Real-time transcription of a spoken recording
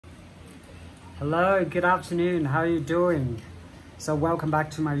Hello, good afternoon. How are you doing? So welcome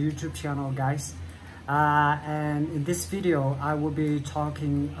back to my YouTube channel, guys. And in this video, I will be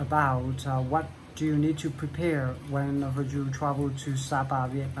talking about what do you need to prepare whenever you travel to Sapa,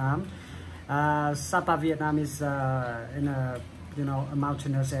 Vietnam. Sapa, Vietnam is in a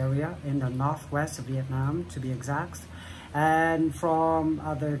mountainous area in the northwest of Vietnam, to be exact. And from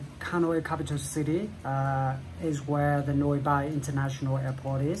the Hanoi capital city is where the Noi Bai International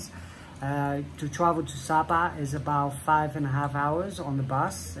Airport is. To travel to Sapa is about 5.5 hours on the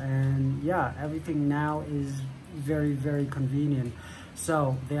bus, and yeah, everything now is very convenient.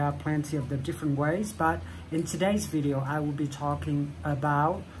 So there are plenty of the different ways, but in today's video I will be talking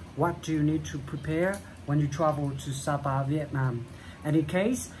about what do you need to prepare when you travel to Sapa, Vietnam. And in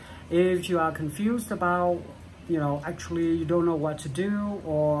case if you are confused about, actually you don't know what to do,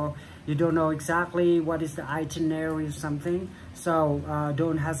 or you don't know exactly what is the itinerary or something, so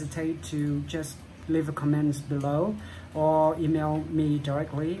don't hesitate to just leave a comment below or email me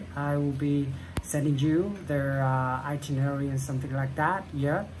directly. I will be sending you their itinerary and something like that.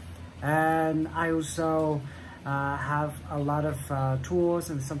 Yeah, and I also have a lot of tours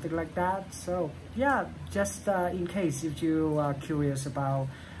and something like that. So yeah, just in case if you are curious about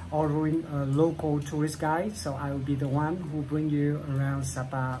ordering a local tourist guide, so I will be the one who bring you around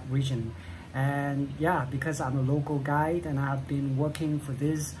Sapa region. And yeah, because I'm a local guide and I've been working for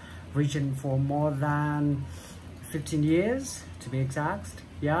this region for more than 15 years to be exact.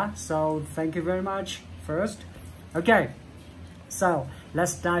 Yeah, so thank you very much first. Okay, so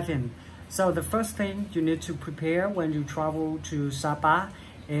let's dive in. So the first thing you need to prepare when you travel to Sapa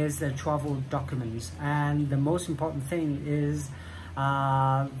is the travel documents, and the most important thing is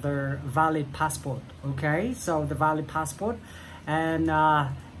the valid passport. Okay, so the valid passport, and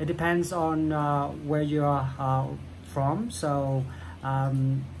it depends on where you are from. So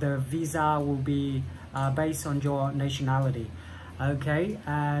the visa will be based on your nationality. Okay,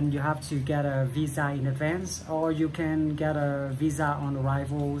 and you have to get a visa in advance, or you can get a visa on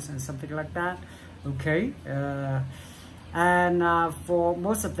arrivals and something like that. Okay, and for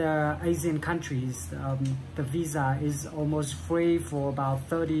most of the Asian countries, the visa is almost free for about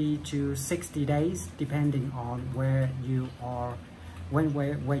 30 to 60 days, depending on where you are,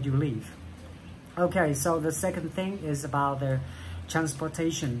 where you live. Okay, so the second thing is about the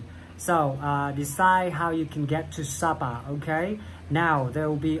transportation. So decide how you can get to Sapa. Okay, now there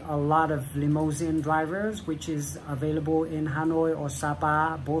will be a lot of limousine drivers which is available in Hanoi or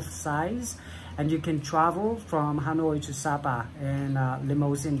Sapa, both sides. And you can travel from Hanoi to Sapa in a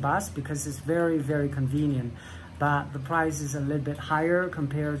limousine bus because it's very convenient. But the price is a little bit higher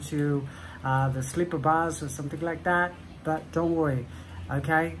compared to the sleeper bus or something like that. But don't worry,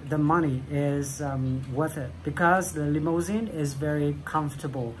 okay? The money is worth it because the limousine is very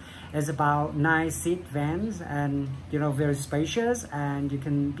comfortable. It's about 9-seat vans, and very spacious, and you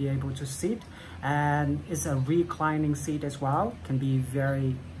can be able to sit. And it's a reclining seat as well. Can be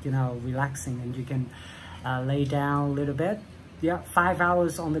very relaxing, and you can lay down a little bit. Yeah, 5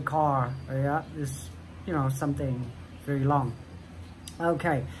 hours on the car. Yeah, is something very long.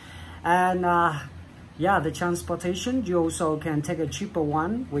 Okay, and yeah, the transportation, you also can take a cheaper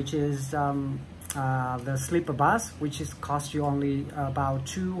one, which is the sleeper bus, which is cost you only about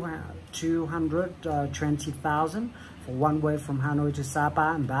 220,000 for one way from Hanoi to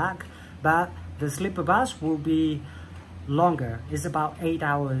Sapa and back. But the sleeper bus will be longer. It's about 8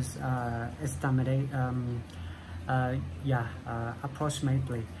 hours estimated,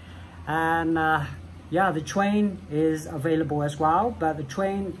 approximately. And yeah, the train is available as well, but the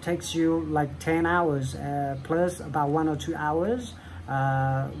train takes you like 10 hours plus about 1 or 2 hours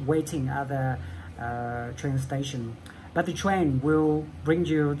waiting at the train station. But the train will bring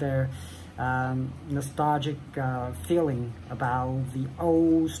you the nostalgic feeling about the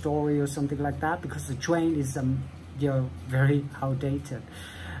old story or something like that, because the train is very outdated.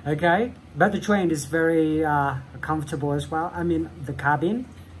 Okay, but the train is very comfortable as well. I mean, the cabin,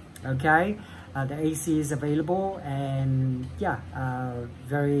 okay, the AC is available, and yeah,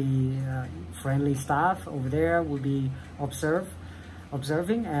 very friendly staff over there will be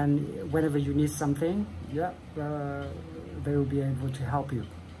observing, and whenever you need something, yeah, they will be able to help you.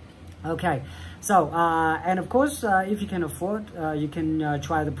 Okay, so and of course, if you can afford, you can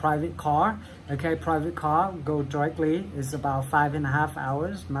try the private car. Okay, private car, go directly, is about 5.5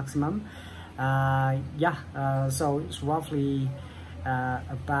 hours maximum. So it's roughly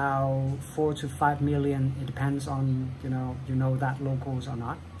about 4 to 5 million. It depends on that locals or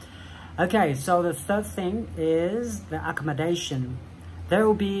not. Okay, so the third thing is the accommodation. There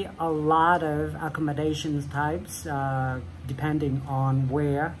will be a lot of accommodation types depending on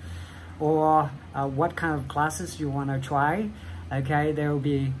where or what kind of classes you want to try. Okay, there will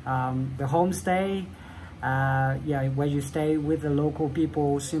be the homestay, yeah, where you stay with the local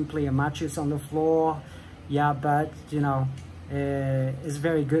people, simply a mattress on the floor. Yeah, but you know, it's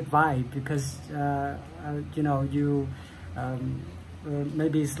very good vibe because you know, you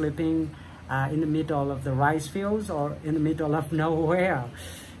maybe sleeping in the middle of the rice fields or in the middle of nowhere.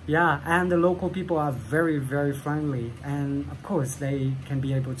 Yeah, and the local people are very, very friendly, and of course they can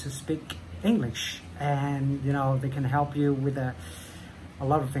be able to speak English, and you know, they can help you with a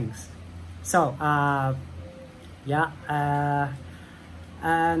lot of things. So yeah,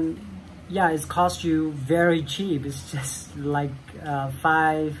 and yeah, it costs you very cheap. It's just like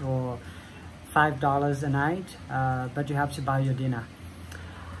 $5 a night, but you have to buy your dinner.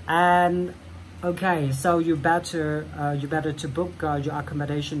 And okay, so you better to book your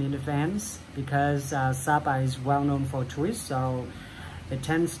accommodation in advance, because Sapa is well known for tourists, so it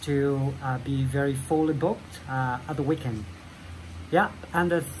tends to be very fully booked at the weekend. Yeah,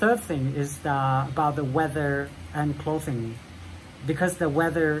 and the third thing is about the weather and clothing, because the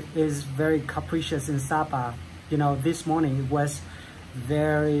weather is very capricious in Sapa. You know, this morning it was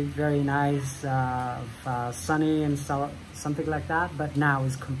very, very nice, sunny and so, something like that, but now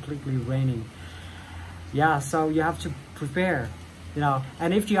it's completely raining. Yeah, so you have to prepare, you know.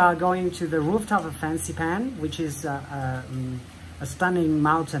 And if you are going to the rooftop of Fansipan, which is a stunning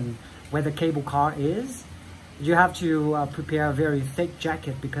mountain where the cable car is, you have to prepare a very thick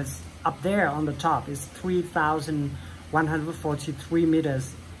jacket, because up there on the top is 3,143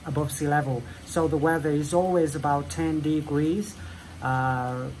 meters above sea level. So the weather is always about 10 degrees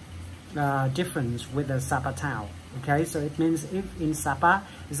difference with the Sapa town. Okay, so it means if in Sapa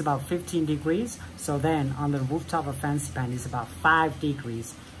it's about 15 degrees, so then on the rooftop of Fansipan is about 5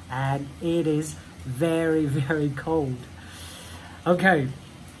 degrees, and it is very, very cold. Okay,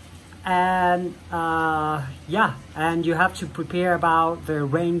 and yeah, and you have to prepare about the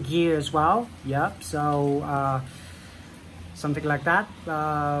rain gear as well. Yep, so something like that.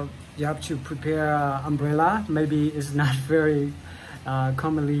 You have to prepare umbrella. Maybe it's not very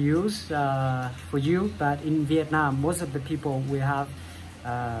commonly used for you, but in Vietnam most of the people will have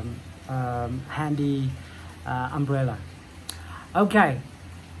handy umbrella. Okay,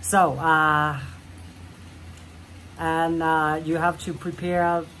 so and you have to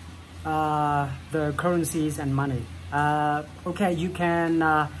prepare the currencies and money. Okay, you can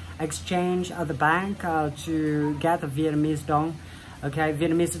exchange at the bank to get the Vietnamese dong. Okay,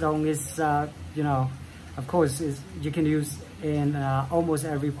 Vietnamese dong is you know, of course, you can use in almost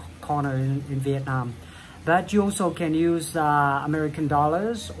every corner in Vietnam, but you also can use American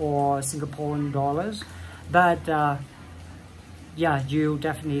dollars or Singaporean dollars, but yeah, you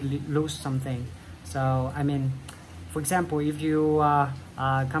definitely lose something. So I mean, for example, if you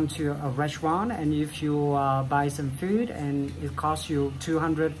come to a restaurant and if you buy some food and it costs you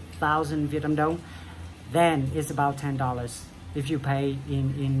 200,000 Vietnam dong, then it's about $10 if you pay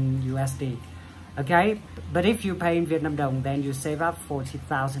in USD. Okay, but if you pay in Vietnam dong, then you save up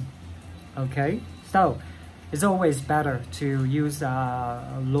 40,000. Okay, so it's always better to use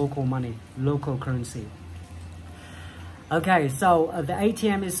local money, local currency. Okay, so the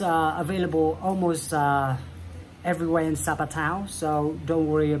ATM is available almost everywhere in Sapa town, so don't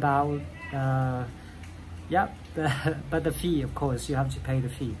worry about yeah, but the fee, of course, you have to pay the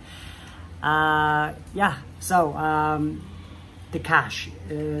fee. Yeah, so the cash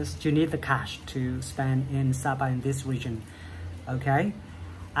is, you need the cash to spend in Sapa in this region. Okay,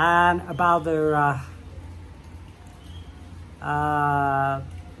 and about the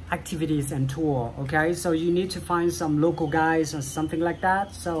activities and tour. Okay, so you need to find some local guys or something like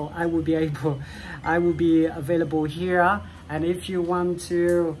that. So I will be available here, and if you want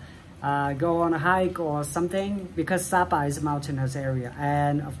to go on a hike or something, because Sapa is a mountainous area,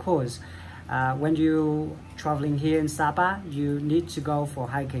 and of course when you traveling here in Sapa, you need to go for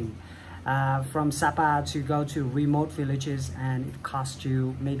hiking. From Sapa to go to remote villages, and it costs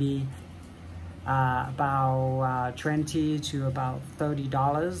you maybe about $20 to about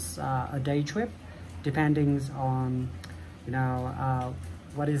 $30 a day trip, depending on, you know,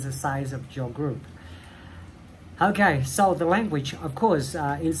 what is the size of your group. Okay, so the language, of course,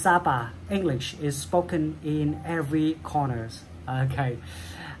 in Sapa, English is spoken in every corners. Okay,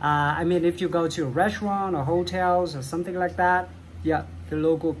 I mean, if you go to a restaurant or hotels or something like that, yeah, the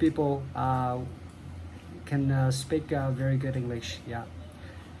local people can speak very good English. Yeah.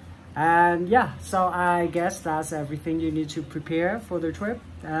 And yeah, so I guess that's everything you need to prepare for the trip.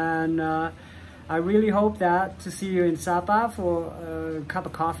 And I really hope that to see you in Sapa for a cup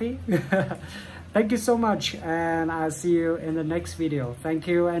of coffee. Thank you so much, and I'll see you in the next video. Thank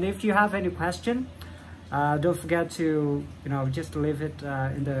you. And if you have any question, don't forget to just leave it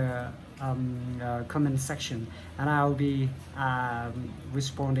in the comment section, and I'll be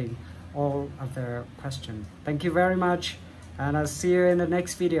responding all of the questions. Thank you very much, and I'll see you in the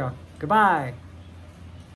next video. Goodbye.